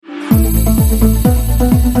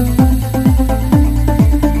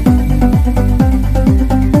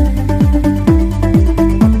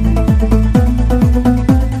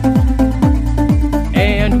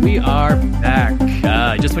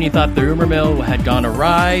had gone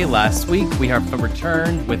awry last week. We have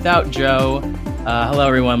returned without Joe. Hello,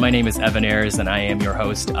 everyone. My name is Evan Ayers, and I am your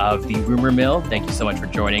host of The Rumor Mill. Thank you so much for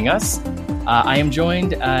joining us. I am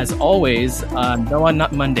joined, as always, no, on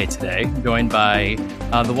not Monday today, joined by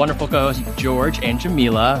the wonderful co-hosts George and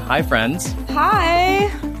Jamila. Hi, friends.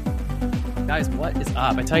 Hi. Guys, what is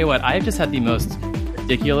up? I tell you what, I have just had the most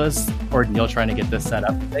ridiculous ordeal trying to get this set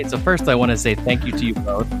up today. So first, I want to say thank you to you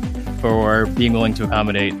both for being willing to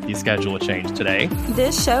accommodate the schedule change today.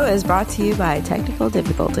 This show is brought to you by Technical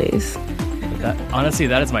Difficulties. Honestly,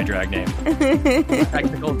 that is my drag name.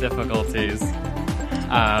 Technical Difficulties.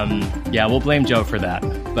 Yeah, we'll blame Joe for that.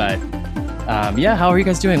 But yeah, how are you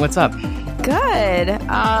guys doing? What's up? Good.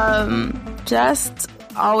 Just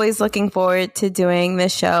always looking forward to doing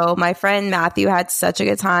this show. My friend Matthew had such a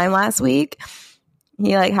good time last week.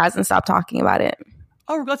 He hasn't stopped talking about it.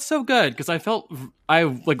 Oh, that's so good, because I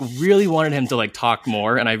really wanted him to talk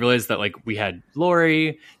more, and I realized that we had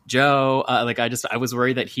Lori, Joe, I was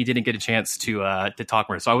worried that he didn't get a chance to talk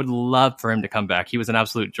more. So I would love for him to come back. He was an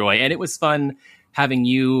absolute joy, and it was fun having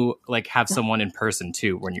you have someone in person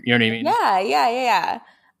too, when you know what I mean? Yeah.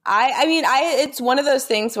 I mean, it's one of those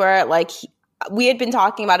things where we had been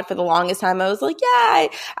talking about it for the longest time. I was like, yeah,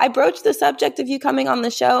 I broached the subject of you coming on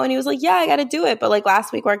the show. And he was like, yeah, I got to do it. But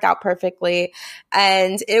last week worked out perfectly.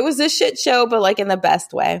 And it was a shit show, but in the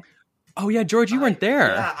best way. Oh, yeah, George, you weren't there.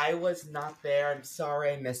 Yeah, I was not there. I'm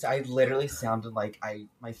sorry I missed it. I literally sounded like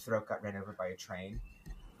my throat got ran over by a train.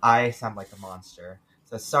 I sound like a monster.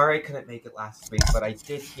 So sorry I couldn't make it last week, but I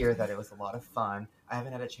did hear that it was a lot of fun. I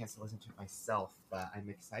haven't had a chance to listen to it myself, but I'm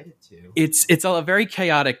excited to. It's a very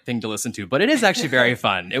chaotic thing to listen to, but it is actually very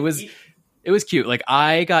fun. It was cute.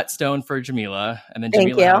 I got stoned for Jamila, and then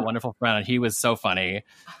Jamila had a wonderful friend, and he was so funny.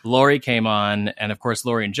 Lori came on, and of course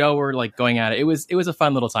Lori and Joe were going at it. It was a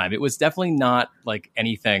fun little time. It was definitely not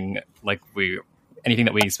anything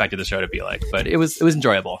that we expected the show to be like, but it was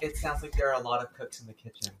enjoyable. It sounds like there are a lot of cooks in the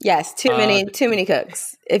kitchen. Yes, too many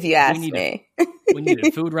cooks, if you ask me. We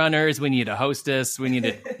needed food runners. We needed a hostess. We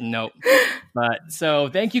needed nope. But so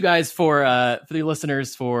thank you guys for the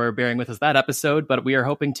listeners for bearing with us that episode. But we are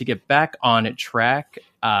hoping to get back on track.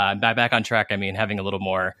 Back on track, I mean having a little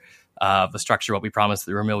more of a structure, what we promised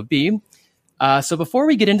the Rumor would be. So before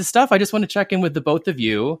we get into stuff, I just want to check in with the both of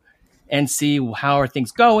you and see how are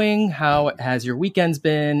things going. How has your weekends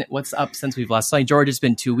been? What's up since we've last seen? George, it's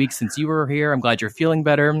been 2 weeks since you were here. I'm glad you're feeling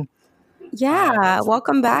better. Yeah,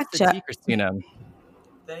 welcome back, Joe. Christina.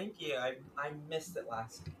 Thank you. I missed it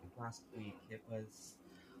last week. It was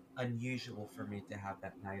unusual for me to have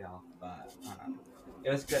that night off, but it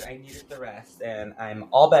was good. I needed the rest, and I'm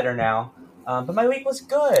all better now. But my week was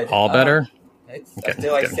good. All better?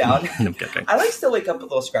 Do I sound? I still wake up with a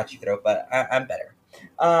little scratchy throat, but I'm better.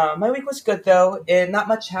 My week was good, though, and not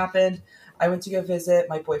much happened. I went to go visit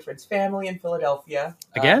my boyfriend's family in Philadelphia.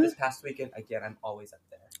 Again? This past weekend. Again, I'm always up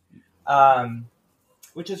there.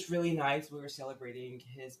 Which is really nice. We were celebrating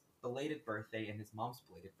his belated birthday and his mom's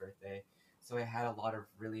belated birthday. So I had a lot of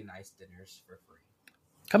really nice dinners for free.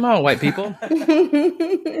 Come on, white people.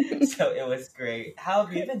 So it was great. How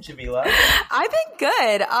have you been, Jamila? I've been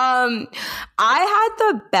good. I had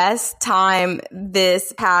the best time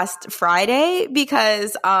this past Friday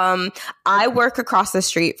because I work across the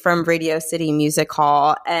street from Radio City Music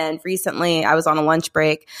Hall. And recently I was on a lunch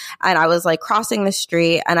break and I was crossing the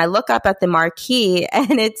street and I look up at the marquee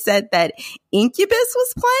and it said that Incubus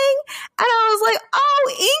was playing. And I was like,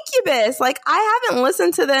 oh, Incubus. I haven't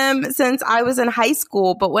listened to them since I was in high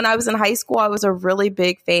school. But when I was in high school, I was a really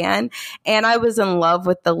big fan and I was in love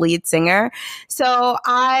with the lead singer. So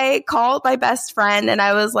I called my best friend and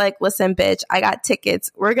I was like, listen, bitch, I got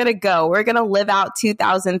tickets. We're going to go. We're going to live out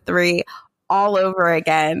 2003 all over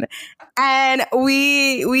again. And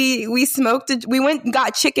we went and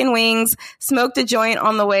got chicken wings, smoked a joint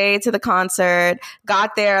on the way to the concert,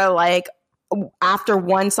 got there after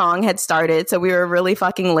one song had started, so we were really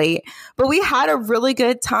fucking late, but we had a really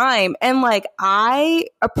good time. And I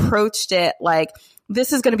approached it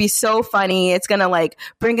this is going to be so funny. It's going to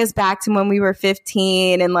bring us back to when we were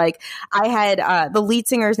 15. And I had the lead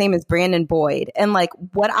singer's name is Brandon Boyd, and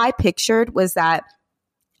what I pictured was that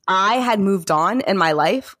I had moved on in my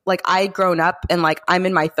life. I had grown up and I'm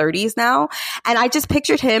in my 30s now. And I just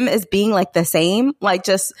pictured him as being the same,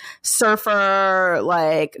 just surfer,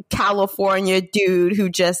 California dude who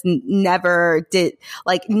just never did,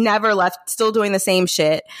 never left, still doing the same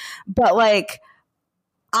shit. But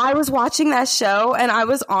I was watching that show and I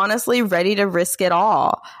was honestly ready to risk it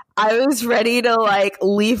all. I was ready to like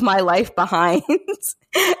leave my life behind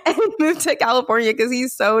and move to California because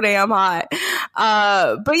he's so damn hot.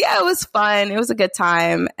 But yeah, it was fun. It was a good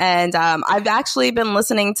time. And I've actually been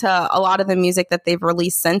listening to a lot of the music that they've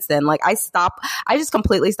released since then. Like I just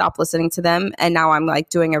completely stopped listening to them. And now I'm like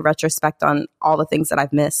doing a retrospect on all the things that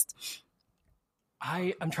I've missed.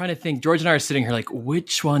 I'm trying to think. George and I are sitting here like,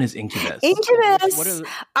 which one is Incubus? Incubus.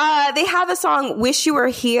 They have a song, Wish You Were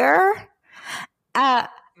Here.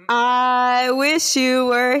 I wish you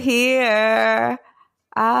were here.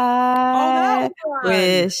 I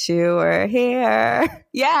wish you were here.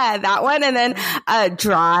 Yeah, that one. And then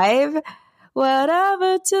Drive.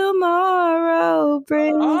 Whatever tomorrow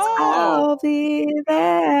brings, I'll be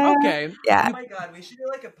there. Okay. Yeah. Oh my God, we should do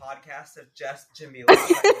like a podcast of just Jamila.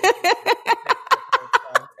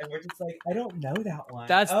 And we're just like, I don't know that one.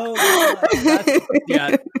 That's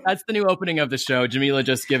the new opening of the show. Jamila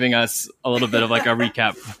just giving us a little bit of like a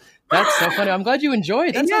recap. That's so funny. I'm glad you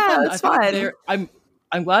enjoyed. That's so fun. It's fun.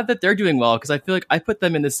 I'm glad that they're doing well because I feel like I put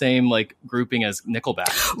them in the same like grouping as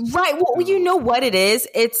Nickelback. Right. Well, you know what it is?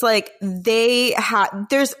 It's like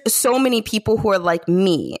there's so many people who are like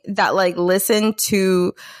me that like listen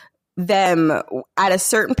to them at a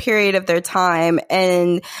certain period of their time,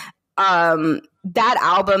 and that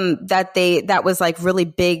album that was like really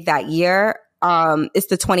big that year is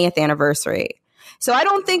the 20th anniversary. So I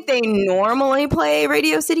don't think they normally play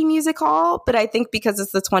Radio City Music Hall, but I think because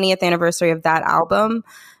it's the 20th anniversary of that album,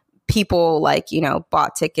 people like, you know,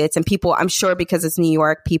 bought tickets, and people, I'm sure because it's New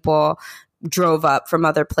York, people drove up from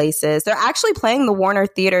other places. They're actually playing the Warner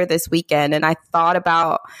Theater this weekend, and I thought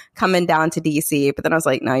about coming down to DC, but then I was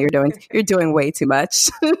like, no, you're doing way too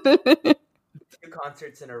much. 2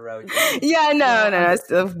 concerts in a row. Yeah, no,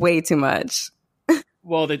 it's way too much.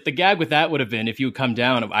 Well, the gag with that would have been if you would come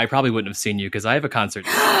down, I probably wouldn't have seen you because I have a concert.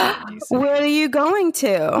 Where are you going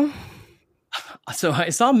to? So I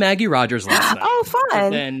saw Maggie Rogers last night. Oh,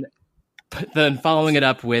 fun. Then following it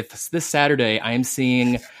up with this Saturday, I am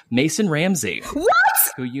seeing Mason Ramsey. What?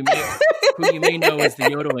 Who you may know as the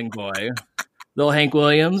yodeling boy. Little Hank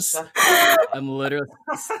Williams. I'm literally...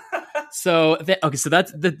 So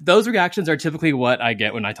that's those reactions are typically what I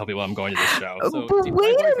get when I tell people I'm going to this show. So, but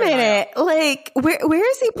wait a minute, like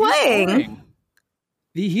where is he playing?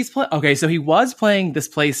 He's playing. Okay, so he was playing this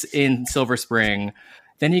place in Silver Spring.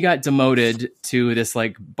 Then he got demoted to this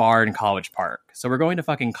like bar in College Park. So we're going to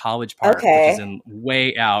fucking College Park, which is in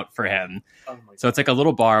way out for him. Oh so it's like a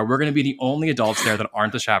little bar. We're going to be the only adults there that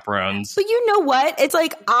aren't the chaperones. But you know what? It's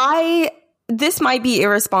like this might be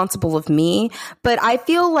irresponsible of me, but I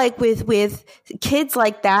feel like with kids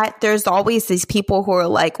like that, there's always these people who are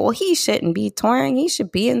like, well, he shouldn't be touring. He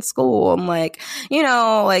should be in school. I'm like, you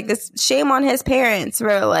know, like this shame on his parents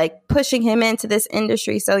for like pushing him into this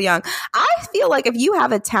industry so young. I feel like if you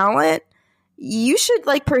have a talent, you should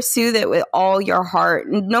like pursue that with all your heart,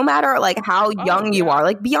 no matter like how young you are.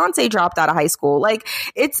 Like Beyonce dropped out of high school. Like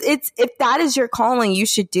it's if that is your calling, you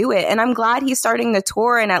should do it. And I'm glad he's starting to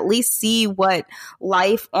tour and at least see what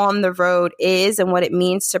life on the road is and what it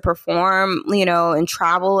means to perform, you know, and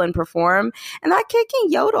travel and perform. And that kid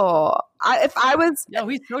can yodel. If I was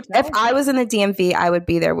in the DMV, I would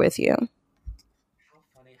be there with you. How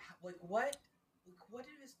funny! Like what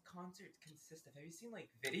do his concerts consist of? Have you seen like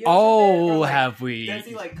videos? Oh, have we? Does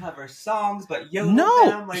he like cover songs but yodel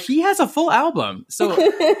them? Like... He has a full album. So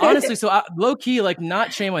honestly, low key, like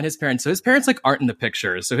not shame on his parents. So his parents like aren't in the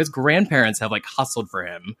pictures. So his grandparents have like hustled for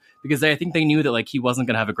him because I think they knew that like he wasn't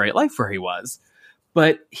going to have a great life where he was.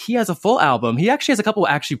 But he has a full album. He actually has a couple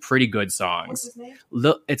actually pretty good songs. What's his name?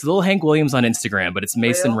 It's Lil Hank Williams on Instagram, but it's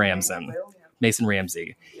Mason Ramsey. Mason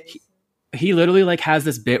Ramsey. He literally like has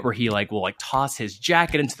this bit where he like will like toss his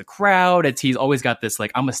jacket into the crowd. He's always got this like,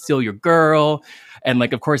 I'm gonna steal your girl. And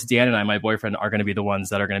like, of course, Dan and I, my boyfriend, are going to be the ones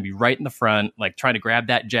that are going to be right in the front, like trying to grab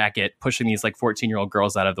that jacket, pushing these like 14-year-old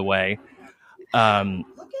girls out of the way. You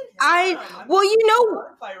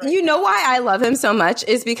know why I love him so much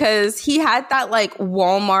is because he had that like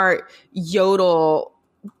Walmart yodel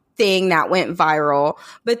thing that went viral.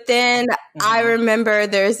 But then I remember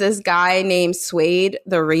there's this guy named Suede,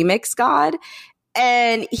 the remix god,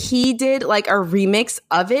 and he did like a remix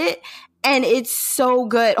of it, and it's so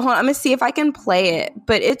good. Hold on, I'm gonna see if I can play it,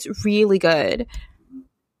 but it's really good.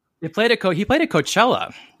 He played at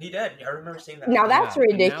Coachella. He did. I remember seeing that. Now that's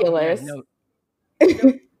ridiculous.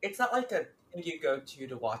 It's not like a thing you go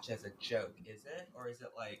to watch as a joke, is it? Or is it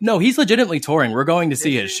like... No, he's legitimately touring. We're going to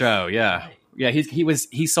see his show. Yeah. Yeah,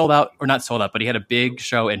 he sold out, or not sold out, but he had a big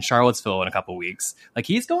show in Charlottesville in a couple weeks. Like,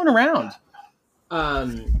 he's going around.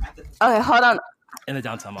 Okay, hold on. in the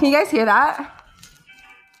downtown mall. Can you guys hear that?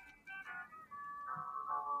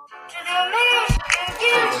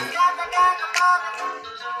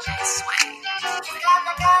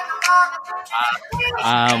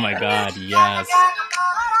 Oh my God, yes.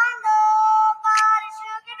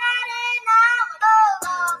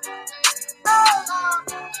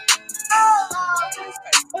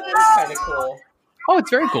 Oh, that is kind of cool. Oh, it's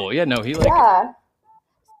very cool. Yeah, no, he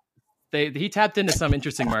he tapped into some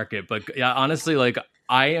interesting market, but yeah, honestly, like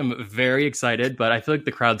I am very excited, but I feel like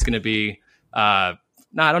the crowd's going to be, I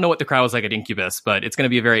don't know what the crowd was like at Incubus, but it's going to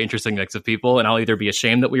be a very interesting mix of people, and I'll either be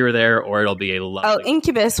ashamed that we were there or it'll be a lovely. Oh,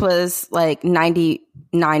 Incubus was like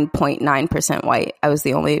 99.9% white. I was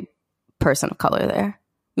the only person of color there.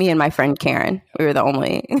 Me and my friend Karen, we were the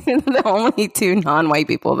only two non-white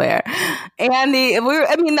people there, and it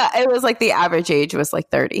was like the average age was like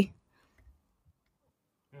 30.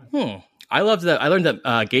 I loved that. I learned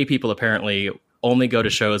that gay people apparently only go to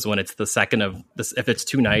shows when it's the second of this. If it's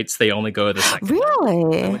 2 nights, they only go to the second.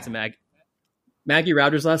 Really? I went to Maggie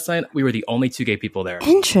Rowder's last night. We were the only 2 gay people there.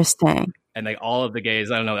 Interesting. And like all of the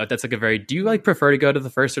gays, I don't know. That's like a very. Do you like prefer to go to the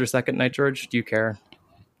first or the second night, George? Do you care?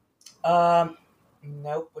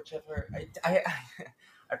 Nope, whichever. I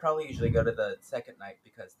probably usually go to the second night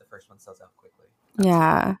because the first one sells out quickly.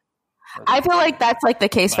 Yeah. I feel like that's like the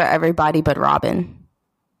case for everybody but Robin.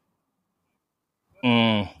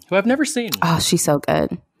 Who I've never seen. Oh, she's so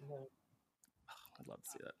good. I'd love to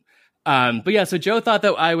see that. But yeah, so Joe thought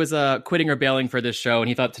that I was quitting or bailing for this show, and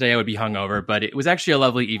he thought today I would be hungover, but it was actually a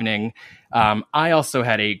lovely evening. I also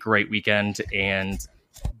had a great weekend, and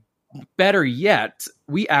better yet,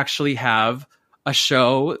 we actually have a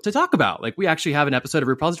show to talk about. Like, we actually have an episode of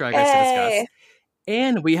RuPaul's Drag Race to discuss,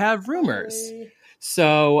 and we have rumors.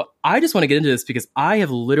 So I just want to get into this because I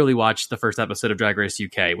have literally watched the first episode of Drag Race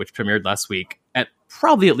UK, which premiered last week, at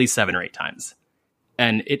probably at least 7 or 8 times.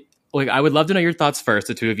 And I would love to know your thoughts first,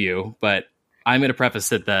 the two of you, but I'm going to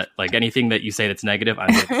preface it that like anything that you say that's negative, I'm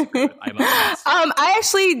going to disagree with. I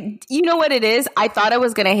actually, you know what it is? I thought I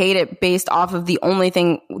was going to hate it based off of the only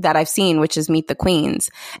thing that I've seen, which is Meet the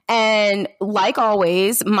Queens. And like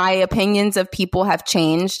always, my opinions of people have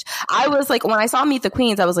changed. I was like, when I saw Meet the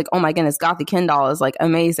Queens, I was like, oh my goodness, Gothy Kendall is like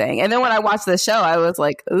amazing. And then when I watched the show, I was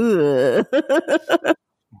like, ugh.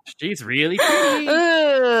 She's really pretty.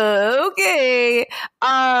 Okay.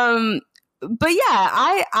 But yeah,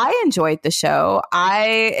 I enjoyed the show.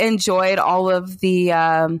 I enjoyed all of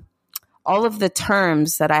the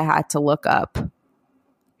terms that I had to look up.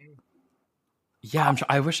 Yeah,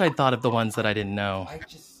 I wish I'd thought of the ones that I didn't know. I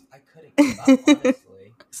couldn't give up, honestly.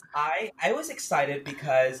 I was excited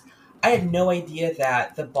because I had no idea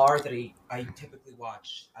that the bar that I typically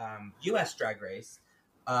watch, US Drag Race,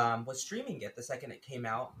 was streaming it the second it came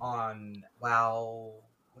out on WoW.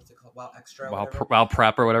 What's it called? WoW Extra? WoW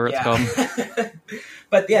Prep or whatever it's called.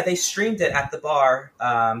 But yeah, they streamed it at the bar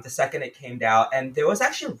the second it came out, and there was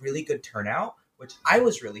actually a really good turnout, which I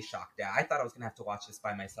was really shocked at. I thought I was going to have to watch this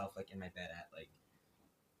by myself, like in my bed at like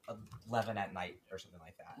 11 at night or something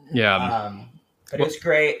like that. Yeah. But it was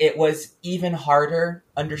great. It was even harder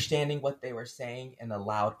understanding what they were saying in a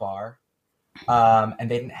loud bar. And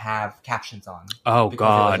they didn't have captions on. Oh,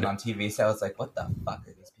 God. It wasn't on TV, so I was like, what the fuck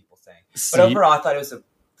are these people saying? But overall, I thought it was a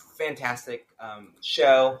fantastic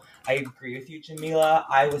show. I agree with you, Jamila.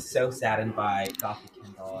 I was so saddened by Gothy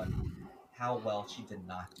Kendall and how well she did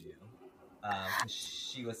not do.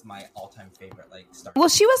 She was my all-time favorite star. Well,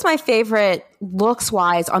 she was my favorite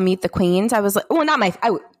looks-wise on Meet the Queens. I was like, well,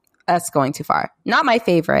 that's going too far. Not my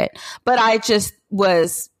favorite, but I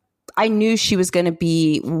knew she was going to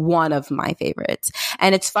be one of my favorites.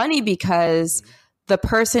 And it's funny because the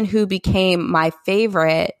person who became my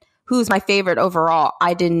favorite, who's my favorite overall,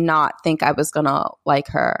 I did not think I was going to like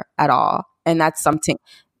her at all. And that's something.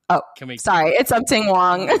 Oh, sorry. It's something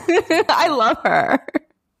Wong. I love her.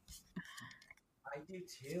 I do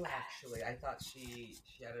too, actually. I thought she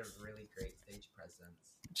had a really great stage presence.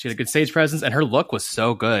 She had a good stage presence, and her look was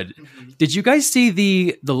so good. Mm-hmm. Did you guys see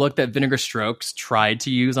the look that Vinegar Strokes tried to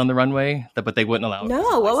use on the runway, but they wouldn't allow it?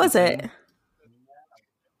 No, what was it?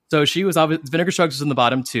 So Vinegar Strokes was in the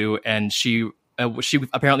bottom two, and she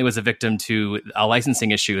apparently was a victim to a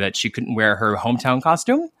licensing issue that she couldn't wear her hometown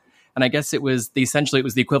costume. And I guess it was the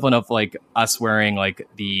equivalent of like us wearing like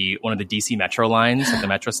one of the DC Metro lines, like the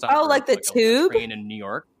Metro stop. Oh, like the tube train in New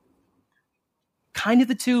York. Kind of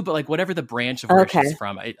the tube, but like whatever the branch of where she's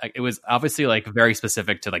from, it was obviously like very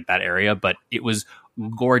specific to like that area, but it was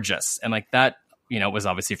gorgeous, and like that, was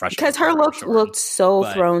obviously fresh because her look looked so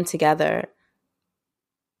thrown together.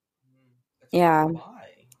 Yeah,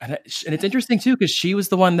 And it's interesting too, because she was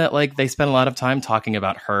the one that like they spent a lot of time talking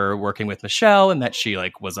about her working with Michelle and that she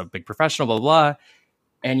like was a big professional, blah, blah, blah.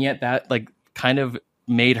 And yet that like kind of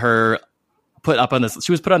made her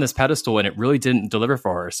she was put on this pedestal and it really didn't deliver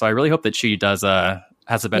for her. So I really hope that she has a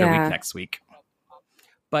better week next week.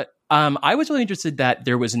 But I was really interested that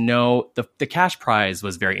there was the cash prize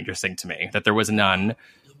was very interesting to me, that there was none.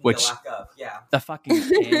 Which the fucking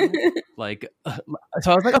king, like,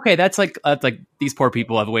 so I was like, okay, that's like these poor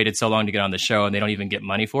people have waited so long to get on the show and they don't even get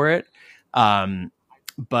money for it.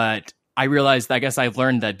 But I realized, I guess I've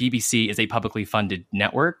learned that BBC is a publicly funded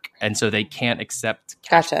network, and so they can't accept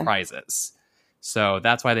cash prizes. So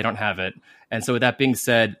that's why they don't have it. And so with that being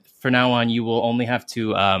said, for now on, you will only have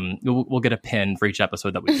to we'll get a pin for each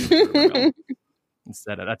episode that we do.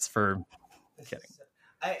 Instead of that's for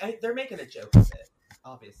kidding. They're making a joke of it.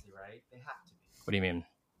 Obviously, right? They have to be. What do you mean?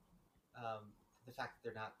 The fact that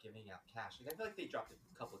they're not giving out cash. Like, I feel like they dropped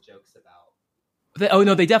a couple jokes about.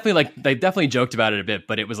 They definitely joked about it a bit,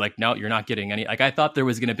 but it was like, no, you're not getting any. Like, I thought there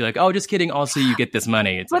was going to be like, oh, just kidding. Also, you get this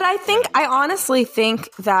money. But like, I honestly think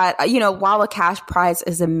that, while a cash prize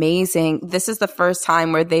is amazing, this is the first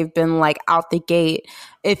time where they've been like out the gate.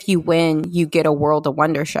 If you win, you get a World of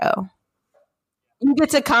Wonder show. You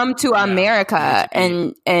get to come to America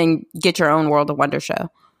and get your own World of Wonder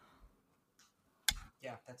show.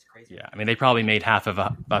 Yeah, that's crazy. Yeah, I mean, they probably made half of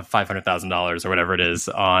about $500,000 or whatever it is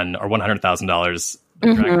or $100,000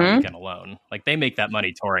 Drag weekend alone. Like, they make that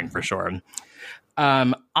money touring for sure.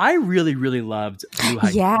 I really, really loved Blue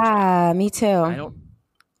Hydrangea. Yeah, me too. I don't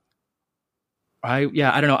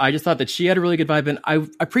know. I just thought that she had a really good vibe, and I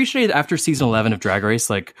appreciated after season 11 of Drag Race,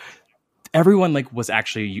 like, everyone like was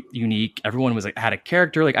actually unique. Everyone was like had a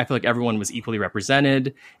character. Like I feel like everyone was equally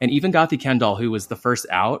represented. And even Gothi Kendall, who was the first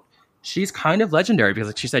out, she's kind of legendary because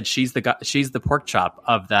like she said, she's the pork chop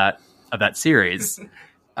of that series.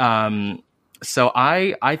 So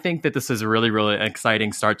I think that this is a really, really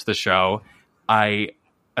exciting start to the show. I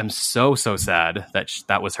am so sad that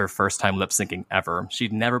that was her first time lip syncing ever.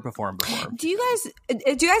 She'd never performed before. Do you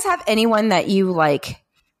guys have anyone that you like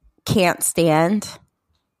can't stand?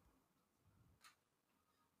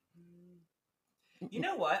 You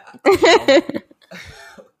know what? Oh,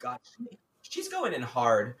 gosh, she's going in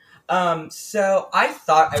hard. So I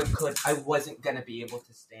thought I wasn't gonna be able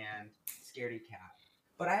to stand Scaredy Cat,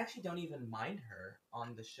 but I actually don't even mind her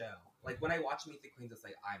on the show. Like when I watch Meet the Queens, it's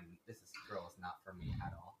like this girl is not for me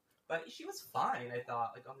at all. But she was fine, I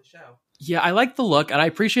thought, like on the show. Yeah, I like the look, and I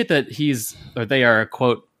appreciate that they are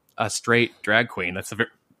quote a straight drag queen. That's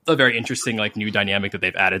a very interesting like new dynamic that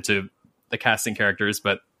they've added to the casting characters,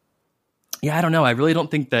 but. Yeah, I don't know. I really don't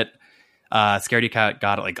think that Scaredy Cat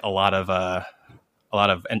got like a lot of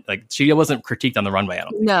and like she wasn't critiqued on the runway. I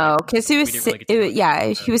don't think. No, because he was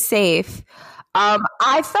he was safe. I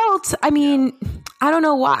mean, I don't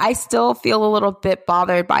know why. I still feel a little bit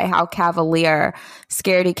bothered by how cavalier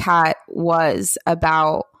Scaredy Cat was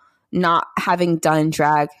about not having done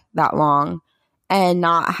drag that long and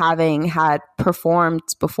not having had performed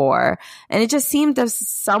before. And it just seemed as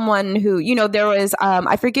someone who, there was,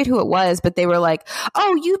 I forget who it was, but they were like,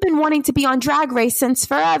 oh, you've been wanting to be on Drag Race since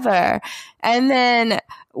forever. And then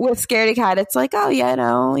with Scaredy Cat, it's like, oh, yeah,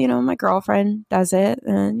 no, my girlfriend does it.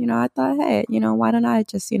 And, I thought, hey, why don't I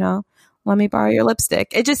just, let me borrow your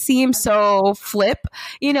lipstick. It just seems so flip,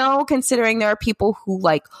 considering there are people who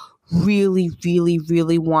like really, really,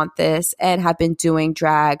 really want this and have been doing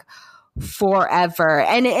drag forever,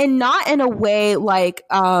 and not in a way like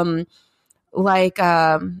oh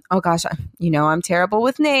gosh, I'm terrible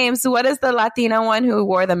with names. What is the Latina one who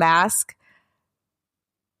wore the mask?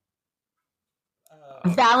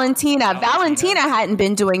 Valentina hadn't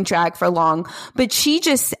been doing drag for long, but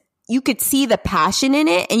you could see the passion in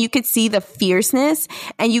it, and you could see the fierceness,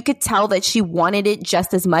 and you could tell that she wanted it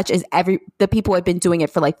just as much as the people had been doing it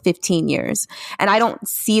for like 15 years. And I don't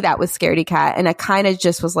see that with Scaredy Cat. And I kind of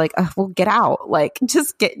just was like, well, get out. Like,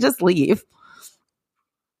 just leave.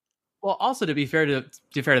 Well, also to be fair to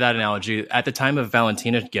that analogy, at the time of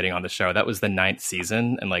Valentina getting on the show, that was the 9th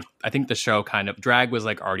season. And like, I think the show drag was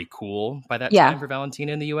like already cool by that time for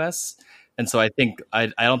Valentina in the US. And so I think, I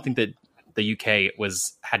don't think that the UK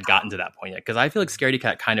had gotten to that point yet, because I feel like Scaredy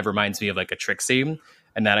Cat kind of reminds me of like a Trixie,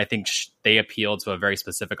 and that I think they appeal to a very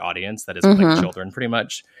specific audience that is like children pretty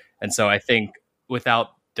much. And so I think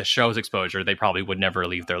without the show's exposure, they probably would never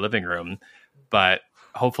leave their living room, but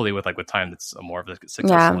hopefully with time, that's more of a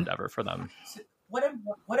successful endeavor for them. So what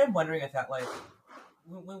I'm wondering is that like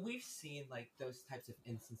when we've seen like those types of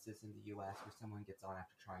instances in the US where someone gets on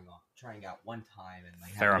after trying out one time and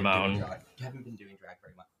like haven't been doing drag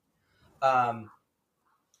very much.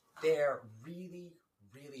 They're really,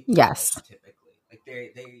 really Yes. polished typically.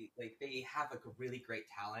 Like they have like a really great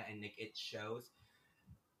talent, and like it shows.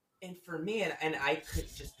 And for me, and I could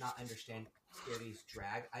just not understand Scaredy's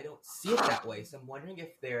drag. I don't see it that way. So I'm wondering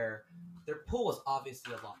if their pool is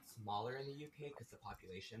obviously a lot smaller in the UK because the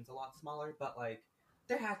population's a lot smaller. But like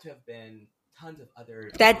there had to have been tons of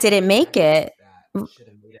other That didn't make it. that should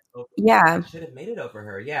have made it over. Yeah. Should have made it over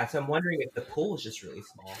her. Yeah. So I'm wondering if the pool is just really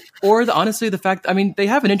small, or honestly the fact. I mean, they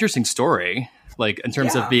have an interesting story. Like in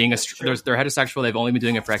terms of being they're heterosexual. They've only been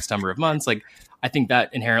doing it for X number of months. Like I think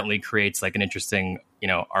that inherently creates like an interesting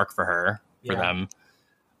arc for her for them.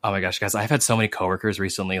 Oh my gosh, guys, I've had so many coworkers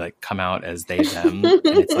recently like come out as they them, and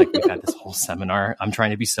it's like we've had this whole seminar. I'm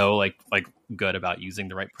trying to be so like good about using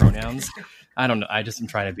the right pronouns. I don't know. I just am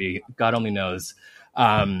trying to be. God only knows.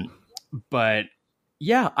 But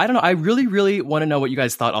yeah, I don't know. I really, really want to know what you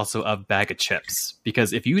guys thought also of Bag of Chips,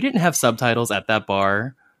 because if you didn't have subtitles at that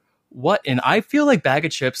bar, and I feel like Bag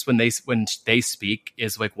of Chips when they speak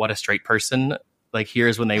is like what a straight person like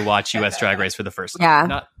hears when they watch US Drag Race for the first time. Yeah.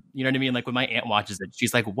 Not, you know what I mean? Like when my aunt watches it,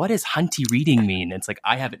 she's like, what does hunty reading mean? It's like,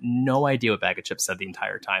 I have no idea what Bag of Chips said the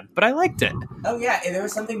entire time, but I liked it. Oh yeah, and there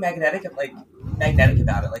was something magnetic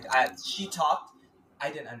about it. Like she talked, I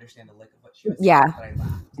didn't understand a lick of what she was saying, but I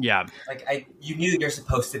laughed. Yeah. Like you knew you're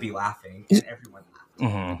supposed to be laughing, and everyone laughed.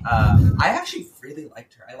 Mm-hmm. I actually really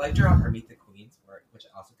liked her. I liked her on her Meet the Queens, which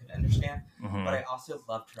I also couldn't understand, but I also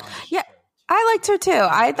loved her on the show. I liked her too.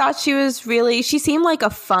 I thought she seemed like a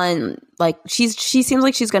fun, like she seems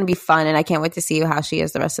like she's going to be fun, and I can't wait to see how she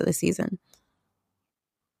is the rest of the season.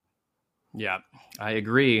 Yeah, I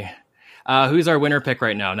agree. Who's our winner pick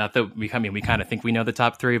right now? Not that we kind of think we know the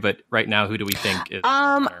top three, but right now, who do we think is?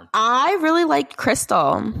 I really like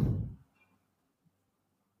Crystal.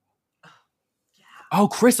 Oh,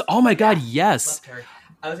 Chris! Oh my God, yes. Loved her.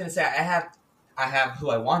 I was gonna say I have who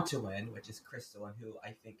I want to win, which is Crystal, and who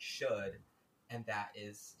I think should. And that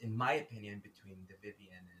is, in my opinion, between the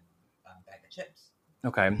Vivian and Bag of Chips.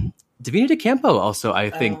 Okay. Davina DeCampo also, I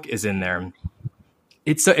think, is in there.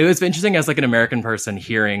 It was interesting as like an American person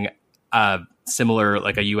hearing similar,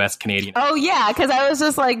 like a U.S. Canadian. Oh, yeah, because I was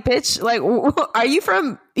just like, bitch, like, are you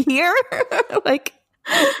from here? Like,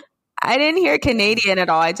 I didn't hear Canadian at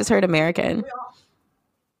all. I just heard American.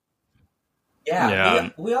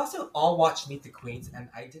 We also all watched Meet the Queens, and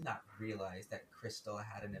I did not realize that Crystal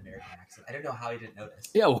had an American accent. I don't know how I didn't notice.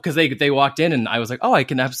 Yeah, well, because they walked in, and I was like, oh, I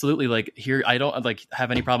can absolutely like hear. I don't like have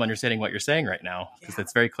any problem understanding what you're saying right now because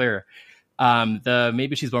it's very clear.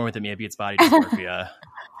 Maybe she's born with it, maybe it's body dysmorphia.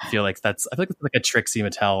 I feel like it's like a Trixie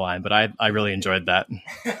Mattel line, but I really enjoyed that.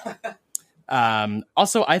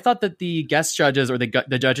 Also, I thought that the guest judges or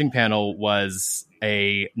the judging panel was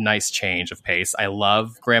a nice change of pace. I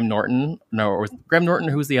love Graham Norton.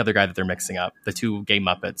 Who's the other guy that they're mixing up? The two gay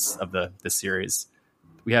Muppets of the series.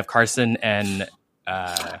 We have Carson and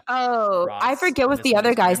Ross. I forget what the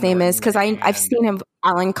other guy's name is because I've seen him.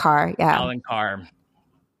 Alan Carr. Yeah, Alan Carr.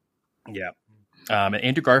 Yeah. And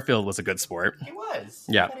Andrew Garfield was a good sport. He was.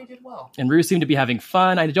 Yeah. I thought he did well. And Rue seemed to be having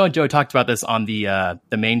fun. I know Joe talked about this on the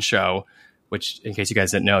main show, which, in case you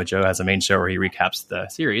guys didn't know, Joe has a main show where he recaps the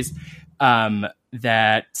series.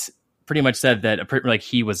 That pretty much said that like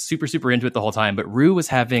he was super, super into it the whole time, but Rue was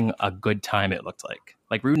having a good time, it looked like.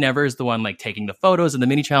 Like Rue never is the one like taking the photos and the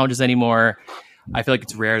mini challenges anymore. I feel like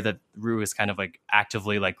it's rare that Rue is kind of like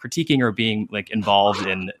actively like critiquing or being like involved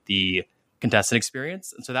in the contestant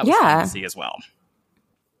experience. And so that was fun to see as well.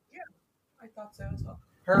 Yeah, I thought so as well.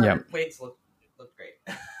 Her wigs looked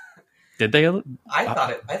great. Did they? I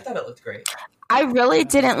thought it looked great. I really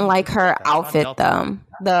didn't like her outfit though.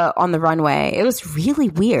 On the runway, it was really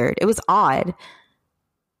weird. It was odd.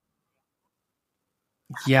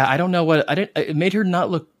 Yeah, I don't know what it made her not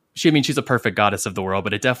look. She's a perfect goddess of the world,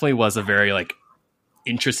 but it definitely was a very like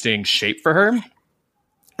interesting shape for her.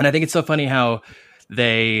 And I think it's so funny how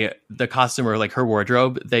the costume or like her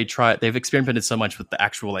wardrobe, they've experimented so much with the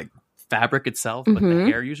actual like fabric itself, but the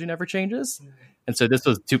hair usually never changes. And so this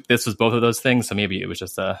was both of those things. So maybe it was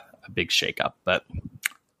just a big shakeup. But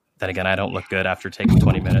then again, I don't look good after taking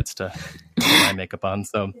 20 minutes to put my makeup on.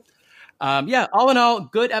 So all in all,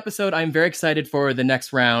 good episode. I'm very excited for the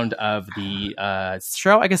next round of the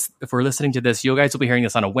show. I guess if we're listening to this, you guys will be hearing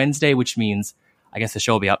this on a Wednesday, which means I guess the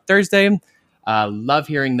show will be out Thursday. Love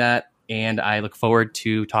hearing that. And I look forward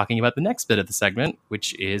to talking about the next bit of the segment,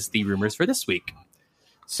 which is the rumors for this week.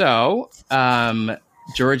 So,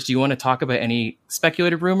 George, do you want to talk about any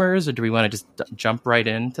speculated rumors, or do we want to just jump right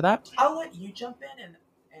into that? I'll let you jump in, and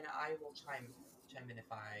I will chime in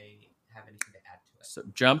if I have anything to add to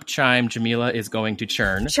it. So, chime. Jamila is going to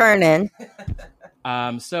churn. Churning.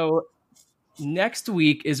 So, next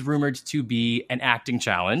week is rumored to be an acting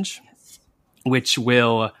challenge, which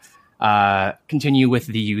will continue with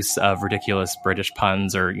the use of ridiculous British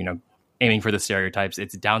puns or, aiming for the stereotypes.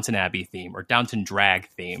 It's Downton Abbey theme or Downton Drag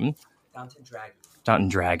theme. Downton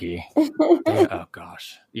Draggy. Oh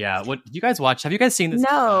gosh. Yeah. What did you guys watch? Have you guys seen this?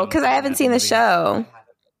 No, because I haven't seen the show.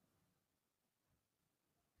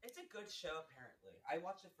 It's a good show, apparently. I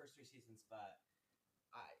watched the first 3 seasons, but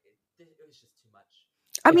it was just too much.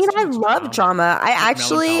 I mean, I love drama.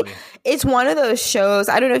 It's one of those shows.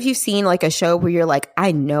 I don't know if you've seen like a show where you're like,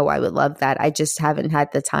 I know I would love that. I just haven't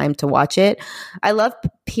had the time to watch it. I love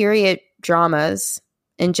period dramas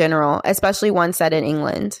in general, especially one set in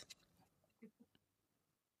England.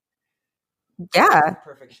 Yeah,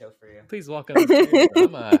 perfect show for you. Please welcome.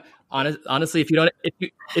 Honestly, if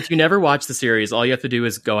you never watch the series, all you have to do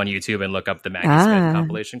is go on YouTube and look up the Maggie Smith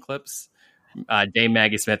compilation clips. Dame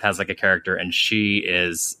Maggie Smith has like a character, and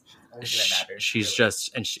she's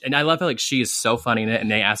just and I love how like she is so funny in it.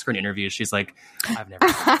 And they ask her in interviews, she's like, "I've never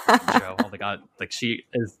seen the show." Oh my god, like she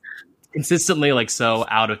is consistently like so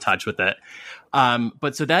out of touch with it.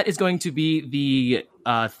 But so that is going to be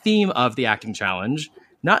the theme of the acting challenge.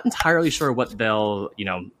 Not entirely sure what they'll,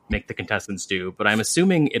 make the contestants do, but I'm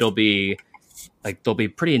assuming it'll be like they'll be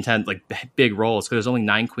pretty intense, like big roles because there's only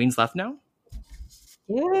 9 queens left now.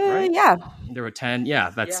 Yeah, right? Yeah. There were 10.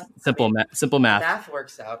 Yeah, that's simple math. Math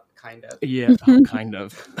works out, kind of. Yeah, kind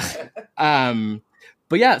of.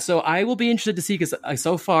 But yeah, so I will be interested to see because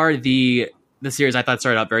so far the series I thought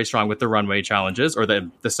started out very strong with the runway challenges or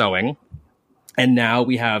the sewing, and now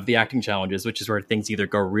we have the acting challenges, which is where things either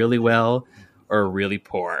go really well or really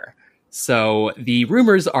poor. So the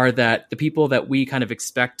rumors are that the people that we kind of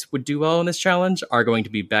expect would do well in this challenge are going to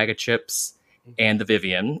be Bag of Chips and the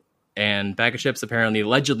Vivian. And Bag of Chips apparently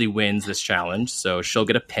allegedly wins this challenge, so she'll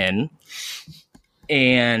get a pin.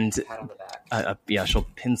 And pat on the back. She'll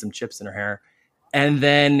pin some chips in her hair. And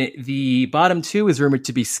then the bottom 2 is rumored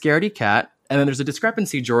to be Scaredy Cat. And then there's a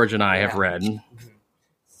discrepancy George and I have read. Mm-hmm.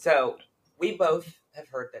 So we both have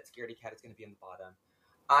heard that Scaredy Cat is going to be in the bottom.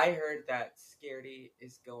 I heard that Scaredy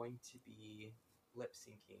is going to be lip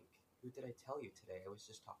syncing. Who did I tell you today? I was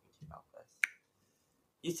just talking to you about this.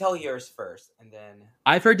 You tell yours first, and then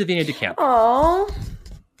I've heard Davina DeCamp. Oh,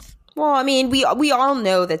 well, I mean, we all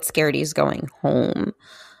know that Scaredy's going home.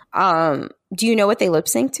 Do you know what they lip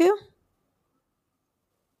sync to?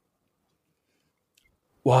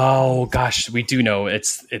 Wow, gosh, we do know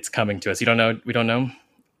it's coming to us. You don't know? We don't know.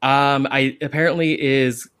 I apparently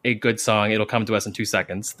is a good song. It'll come to us in 2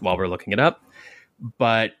 seconds while we're looking it up.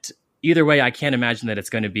 But either way, I can't imagine that it's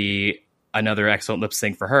going to be another excellent lip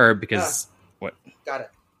sync for her because what? Got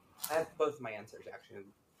it. I have both of my answers actually.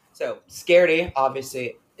 So Scaredy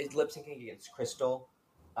obviously is lip syncing against Crystal.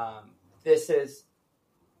 This is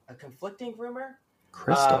a conflicting rumor.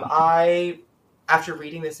 Crystal. After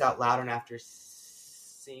reading this out loud and after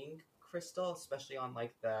seeing Crystal, especially on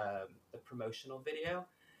like the promotional video,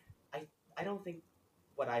 I don't think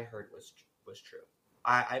what I heard was true.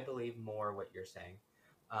 I believe more what you're saying,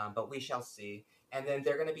 but we shall see. And then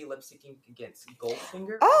they're going to be lip syncing against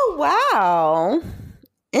Goldfinger. Oh wow,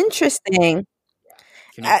 interesting.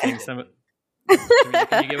 Can you sing some?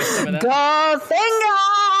 Can you give us some of that?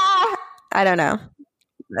 Goldfinger. I don't know.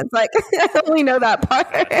 That's like I only know that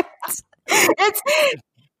part.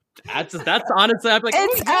 That's honestly, I'm like,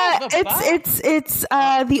 it's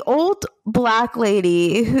the old black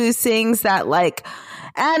lady who sings that like,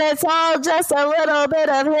 and it's all just a little bit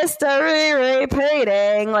of history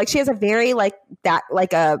repeating. Like she has a very like that,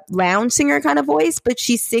 like a lounge singer kind of voice, but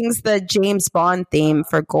she sings the James Bond theme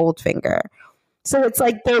for Goldfinger. So it's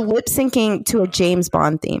like they're lip syncing to a James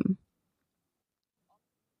Bond theme.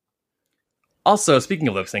 Also, speaking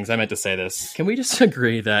of lip syncs, I meant to say this. Can we just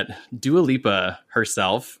agree that Dua Lipa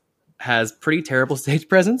herself has pretty terrible stage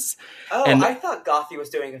presence? Oh, and I thought Gothy was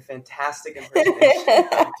doing a fantastic impersonation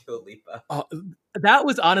of Dua Lipa. That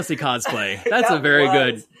was honestly cosplay. That's a very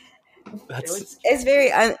good. It's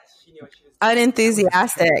very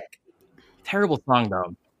unenthusiastic. Terrible song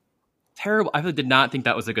though. Terrible. I did not think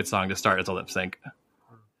that was a good song to start as a lip sync.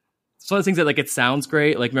 It's one of those things that like it sounds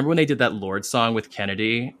great. Like remember when they did that Lorde song with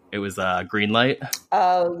Kennedy? It was Green Light.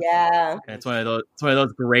 Oh yeah. And it's one of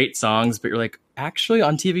those great songs, but you're like, actually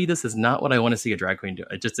on TV, this is not what I want to see a drag queen do.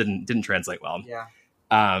 It just didn't translate well. Yeah.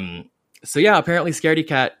 So yeah, apparently Scaredy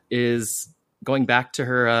Cat is going back to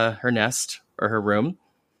her nest or her room.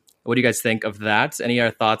 What do you guys think of that? Any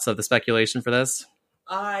other thoughts of the speculation for this?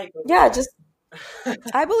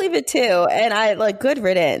 I believe it too. And I like good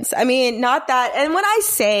riddance. I mean, not that. And when I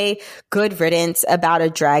say good riddance about a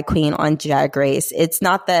drag queen on Drag Race, it's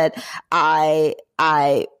not that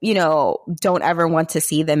don't ever want to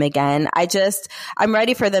see them again. I'm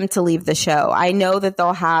ready for them to leave the show. I know that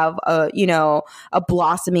they'll have a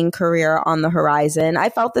blossoming career on the horizon. I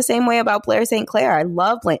felt the same way about Blair St. Clair. I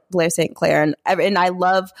love Blair St. Clair and I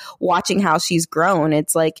love watching how she's grown.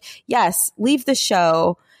 It's like, yes, leave the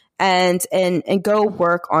show and go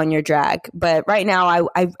work on your drag. But right now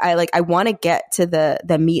I want to get to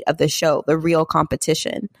the meat of the show, the real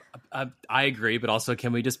competition. I agree, but also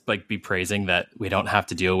can we just like be praising that we don't have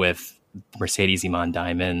to deal with Mercedes Iman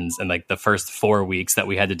Diamonds and like the first 4 weeks that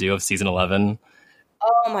we had to do of season 11?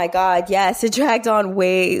 Oh my God, yes, it dragged on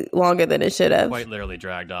way longer than it should have. Quite literally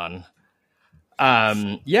dragged on.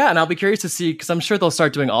 Yeah, and I'll be curious to see because I'm sure they'll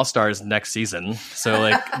start doing All Stars next season. So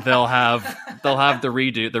like they'll have the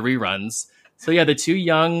reruns. So yeah,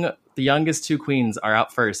 the youngest two queens are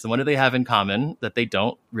out first, and what do they have in common? That they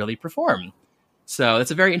don't really perform. So it's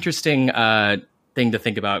a very interesting thing to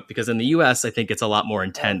think about because in the US, I think it's a lot more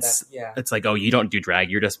intense. It's like, oh, you don't do drag,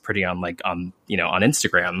 you're just pretty on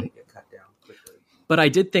Instagram. But I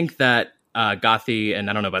did think that Gothi, and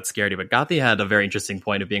I don't know about Scaredy, but Gothi had a very interesting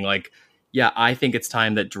point of being like, yeah, I think it's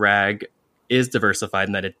time that drag is diversified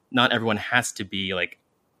and that not everyone has to be like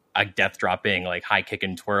a death dropping, like high kick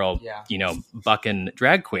and twirl, bucking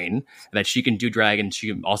drag queen, and that she can do drag and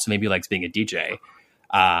she also maybe likes being a DJ.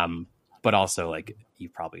 But also, like, you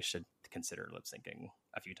probably should consider lip syncing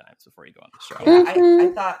a few times before you go on the show. Yeah,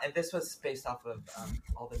 I thought, and this was based off of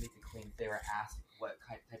all the Mika queens. They were asked what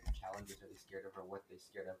type of challenges are they scared of, or what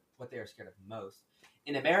they are scared of most.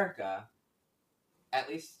 In America, at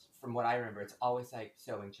least from what I remember, it's always like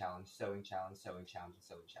sewing challenge. Like,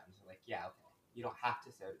 yeah, okay, you don't have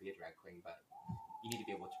to sew to be a drag queen, but you need to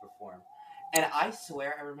be able to perform. And I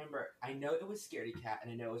swear, I know it was Scaredy Cat,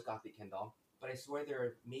 and I know it was Gothi Kendall. But I swear there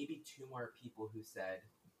are maybe 2 more people who said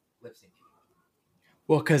lip syncing.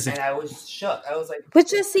 Well, and I was shook. I was like,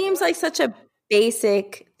 which just seems like such a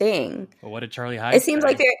basic thing. Well, what did Charlie Hyde It seems say?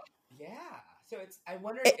 like they're So I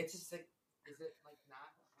wonder. It's just like, is it like not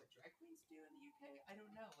what drag queens do in the UK? I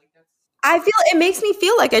don't know. Like it makes me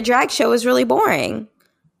feel like a drag show is really boring.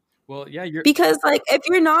 Well, yeah, because like if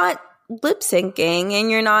you're not lip syncing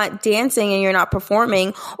and you're not dancing and you're not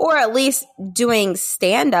performing or at least doing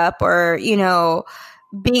stand up or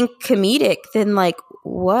being comedic, then like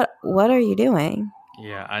what are you doing?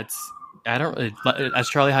 Yeah, I don't really, as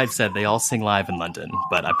Charlie Hyde said, they all sing live in London,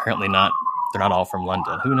 but apparently they're not all from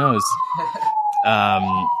London. Who knows?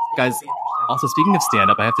 Guys, also speaking of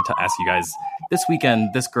stand up, I have to ask you guys, this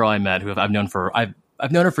weekend this girl I met who I've known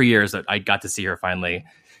her for years, that I got to see her finally,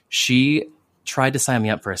 she tried to sign me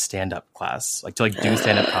up for a stand-up class, like to do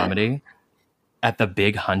stand-up comedy at the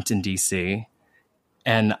Big Hunt in DC.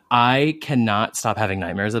 And I cannot stop having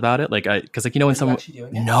nightmares about it. Like, because like, when someone,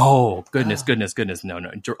 no, goodness, no.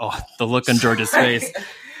 Oh, the look on George's face.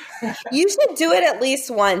 You should do it at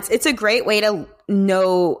least once. It's a great way to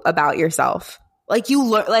know about yourself. Like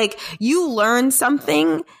you learn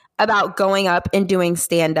something about going up and doing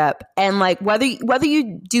stand-up, and like whether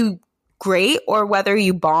you do great or whether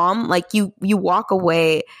you bomb, like you walk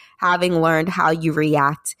away having learned how you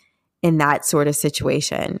react in that sort of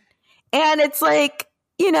situation. And it's like,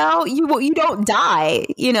 you don't die,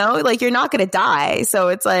 like you're not going to die. So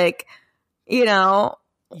it's like,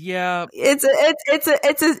 yeah, it's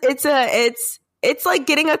like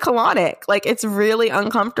getting a colonic, like it's really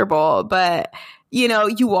uncomfortable, but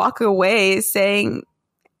you walk away saying,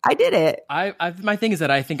 I did it. My thing is that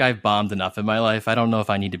I think I've bombed enough in my life. I don't know if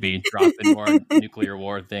I need to be dropping more nuclear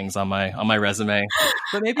war things on my resume.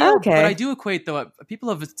 But maybe okay. But I do equate though. People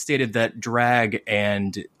have stated that drag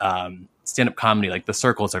and stand-up comedy, like the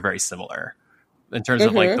circles, are very similar in terms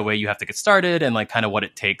of like the way you have to get started and like kind of what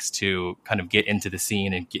it takes to kind of get into the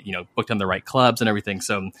scene and get booked on the right clubs and everything.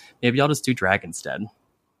 So maybe I'll just do drag instead.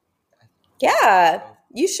 Yeah,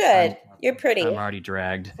 you should. You're pretty. I'm already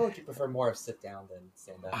dragged. I feel like you prefer more of sit down than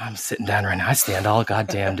stand up. I'm sitting down right now. I stand all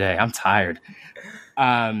goddamn day. I'm tired.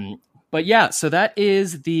 But yeah, so that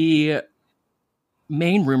is the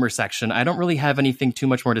main rumor section. I don't really have anything too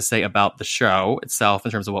much more to say about the show itself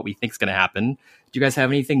in terms of what we think is going to happen. Do you guys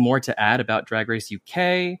have anything more to add about Drag Race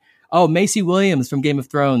UK? Oh, Macy Williams from Game of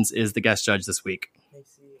Thrones is the guest judge this week.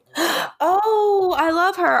 Oh, I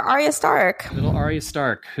love her. Arya Stark. Little Arya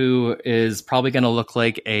Stark, who is probably going to look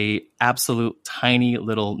like a absolute tiny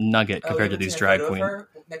little nugget compared to these drag queens.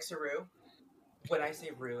 Next to Rue. When I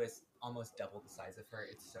say Rue is almost double the size of her,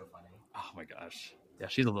 it's so funny. Oh my gosh. Yeah,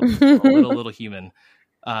 she's a little human.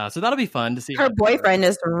 So that'll be fun to see. Her boyfriend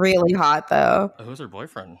is really hot, though. Who's her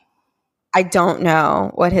boyfriend? I don't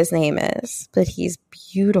know what his name is, but he's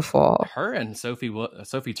beautiful. Her and Sophie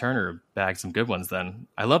Turner bagged some good ones. Then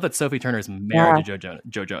I love that Sophie Turner is married to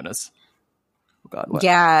Joe Jonas. Oh God, what?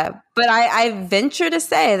 Yeah, but I venture to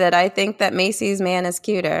say that I think that Macy's man is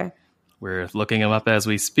cuter. We're looking him up as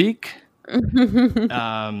we speak. But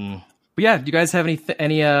yeah, do you guys have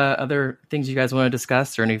any other things you guys want to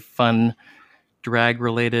discuss or any fun drag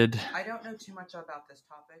related? I don't know too much about this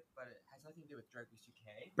topic, but it has nothing to do with Drag Race UK.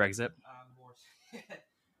 Brexit.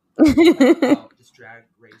 About just drag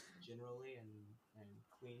race generally and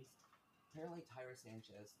Queens. Apparently, Tyra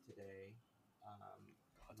Sanchez today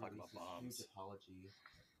released a huge apology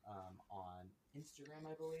on Instagram,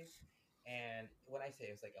 I believe. And when I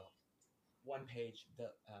say it was like a one page,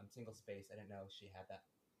 the single space, I didn't know she had that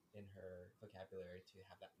in her vocabulary to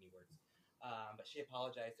have that many words. But she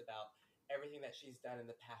apologized about everything that she's done in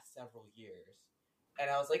the past several years.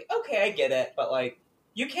 And I was like, okay, I get it, but like,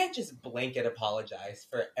 you can't just blanket apologize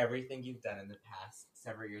for everything you've done in the past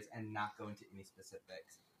several years and not go into any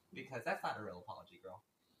specifics, because that's not a real apology, girl.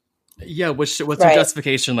 Yeah, what's her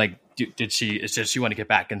justification? Like, did she want to get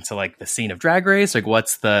back into like the scene of Drag Race? Like,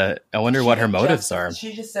 I wonder what her motives are.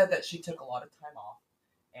 She just said that she took a lot of time off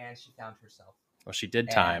and she found herself. Well, she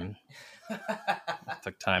did time.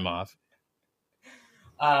 Took time off.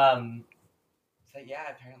 So yeah,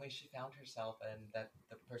 apparently she found herself, and that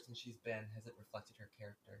the person she's been hasn't reflected her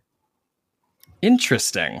character.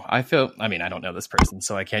 Interesting. I don't know this person,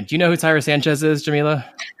 so I can't. Do you know who Tyra Sanchez is, Jamila?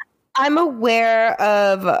 I'm aware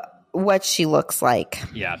of what she looks like.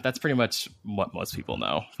 Yeah, that's pretty much what most people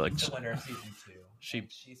know. I feel like the winner of season 2.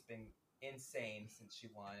 She's been insane since she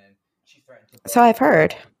won, and she threatened to. So I've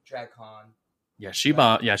heard. DragCon. Yeah, she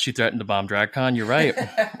threatened to bomb DragCon. You're right.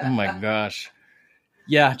 Oh my gosh.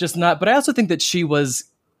 Yeah, just not. But I also think that she was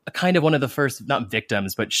kind of one of the first, not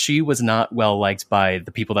victims, but she was not well liked by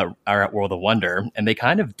the people that are at World of Wonder, and they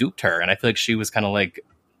kind of duped her. And I feel like she was kind of like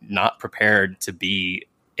not prepared to be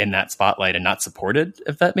in that spotlight and not supported,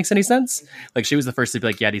 if that makes any sense. Like, she was the first to be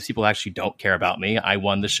like, yeah, these people actually don't care about me. I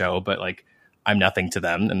won the show, but like, I'm nothing to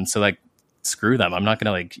them. And so like, screw them. I'm not going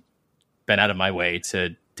to like bend out of my way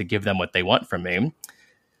to give them what they want from me.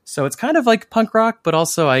 So it's kind of like punk rock, but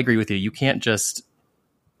also I agree with you. You can't just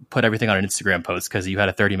put everything on an Instagram post because you had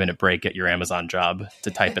a 30-minute break at your Amazon job to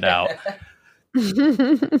type it out.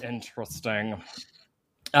 Interesting.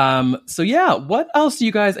 So yeah, what else do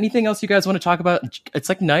you guys, anything else you guys want to talk about? It's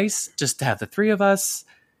like nice just to have the three of us.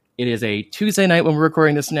 It is a Tuesday night when we're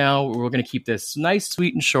recording this now. We're going to keep this nice,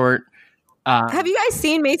 sweet, and short. Have you guys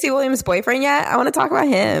seen Macy Williams' boyfriend yet? I want to talk about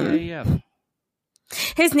him. Yeah.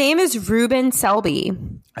 His name is Ruben Selby.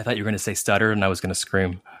 I thought you were going to say stutter and I was going to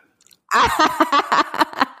scream.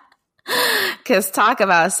 Because talk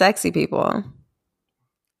about sexy people. Come on.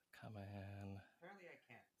 Apparently I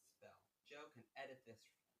can't spell. Joe can edit this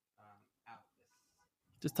out.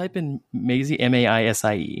 Just type in Maisie,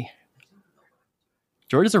 Maisie.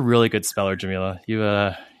 George is a really good speller, Jamila. It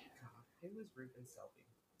was Ruben Selby.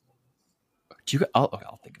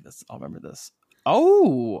 I'll think of this. I'll remember this.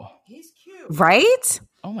 Oh, he's cute, right?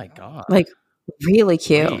 Oh my god, like really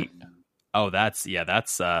cute. Wait. Oh, that's that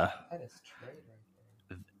is Trey right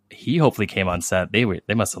there. He hopefully came on set. They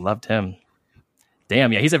must have loved him.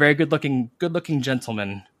 Damn, yeah, he's a very good looking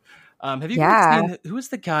gentleman. Have you guys seen who is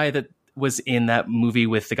the guy that was in that movie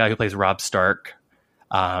with the guy who plays Rob Stark?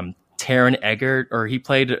 Taron Egerton, or he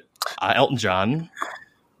played Elton John.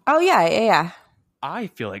 Oh yeah. I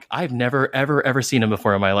feel like I've never, ever seen him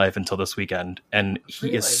before in my life until this weekend. And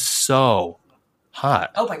he is so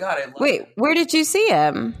hot. Oh my God. Wait, where did you see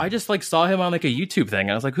him? I just like saw him on like a YouTube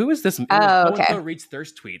thing. I was like, who is this? Oh, okay. Reads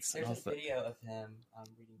thirst tweets. There's a video of him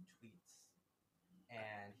reading tweets.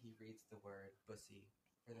 And he reads the word pussy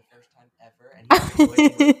for the first time ever. And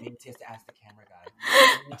he has to ask the camera guy.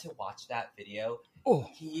 You need to watch that video. Oh.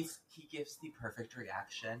 He gives the perfect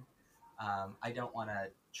reaction. I don't want to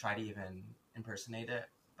try to even impersonate it,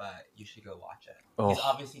 but you should go watch it. Oh. He's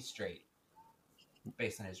obviously straight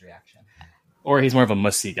based on his reaction. Or he's more of a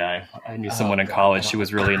mussy guy. I knew someone in college who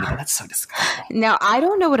was really into that. That's so disgusting. Now, I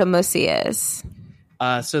don't know what a mussy is.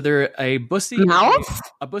 So they're a bussy. Mouth?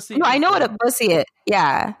 A bussy. No, I know what a bussy is.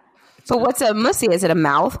 Yeah. But what's a mussy? Is it a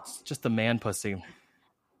mouth? It's just a man pussy.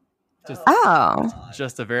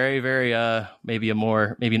 Just a very, very, maybe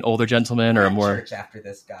an older gentleman or a more. Church after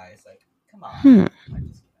this guy is like, come on.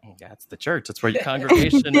 Yeah, it's the church. It's where your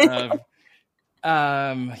congregation of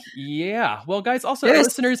Yeah. Well, guys, also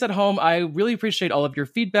listeners at home, I really appreciate all of your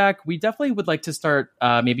feedback. We definitely would like to start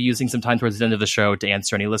maybe using some time towards the end of the show to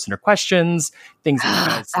answer any listener questions, things that you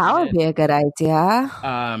guys that would be a good idea.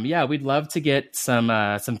 Yeah, we'd love to get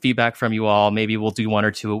some feedback from you all. Maybe we'll do 1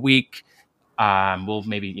 or 2 a week. We'll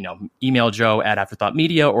maybe, email Joe at Afterthought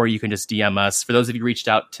Media, or you can just DM us. For those of you who reached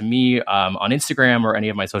out to me on Instagram or any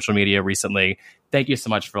of my social media recently, thank you so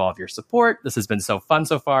much for all of your support. This has been so fun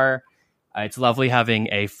so far. It's lovely having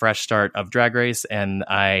a fresh start of Drag Race, and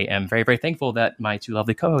I am very, very thankful that my 2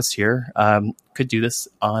 lovely co-hosts here could do this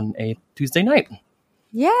on a Tuesday night.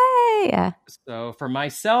 Yay! So for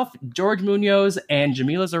myself, George Munoz, and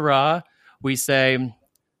Jamila Zara, we say,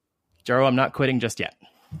 Jaro, I'm not quitting just yet.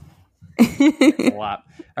 Thanks a lot.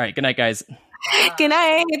 All right, good night, guys. Good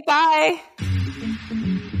night. Bye.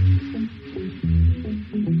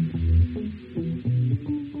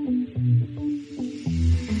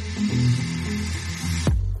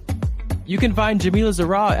 You can find Jamila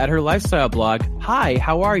Zara at her lifestyle blog,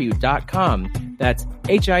 hihowareyou.com. That's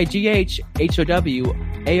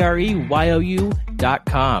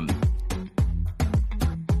HIGHHOWAREYOU.com.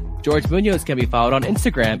 George Munoz can be followed on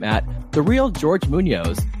Instagram at The Real George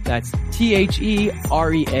Munoz. That's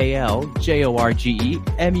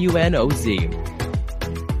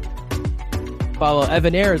TheRealGeorgeMunoz. Follow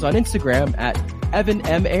Evan Ayres on Instagram at Evan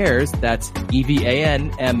M. Ayres. That's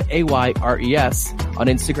EVANMAYRES on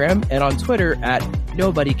Instagram, and on Twitter at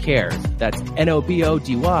Nobody Cares. That's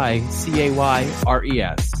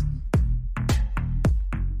NOBODYCAYRES.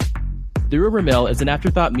 The Rumor Mill is an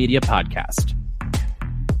Afterthought Media podcast.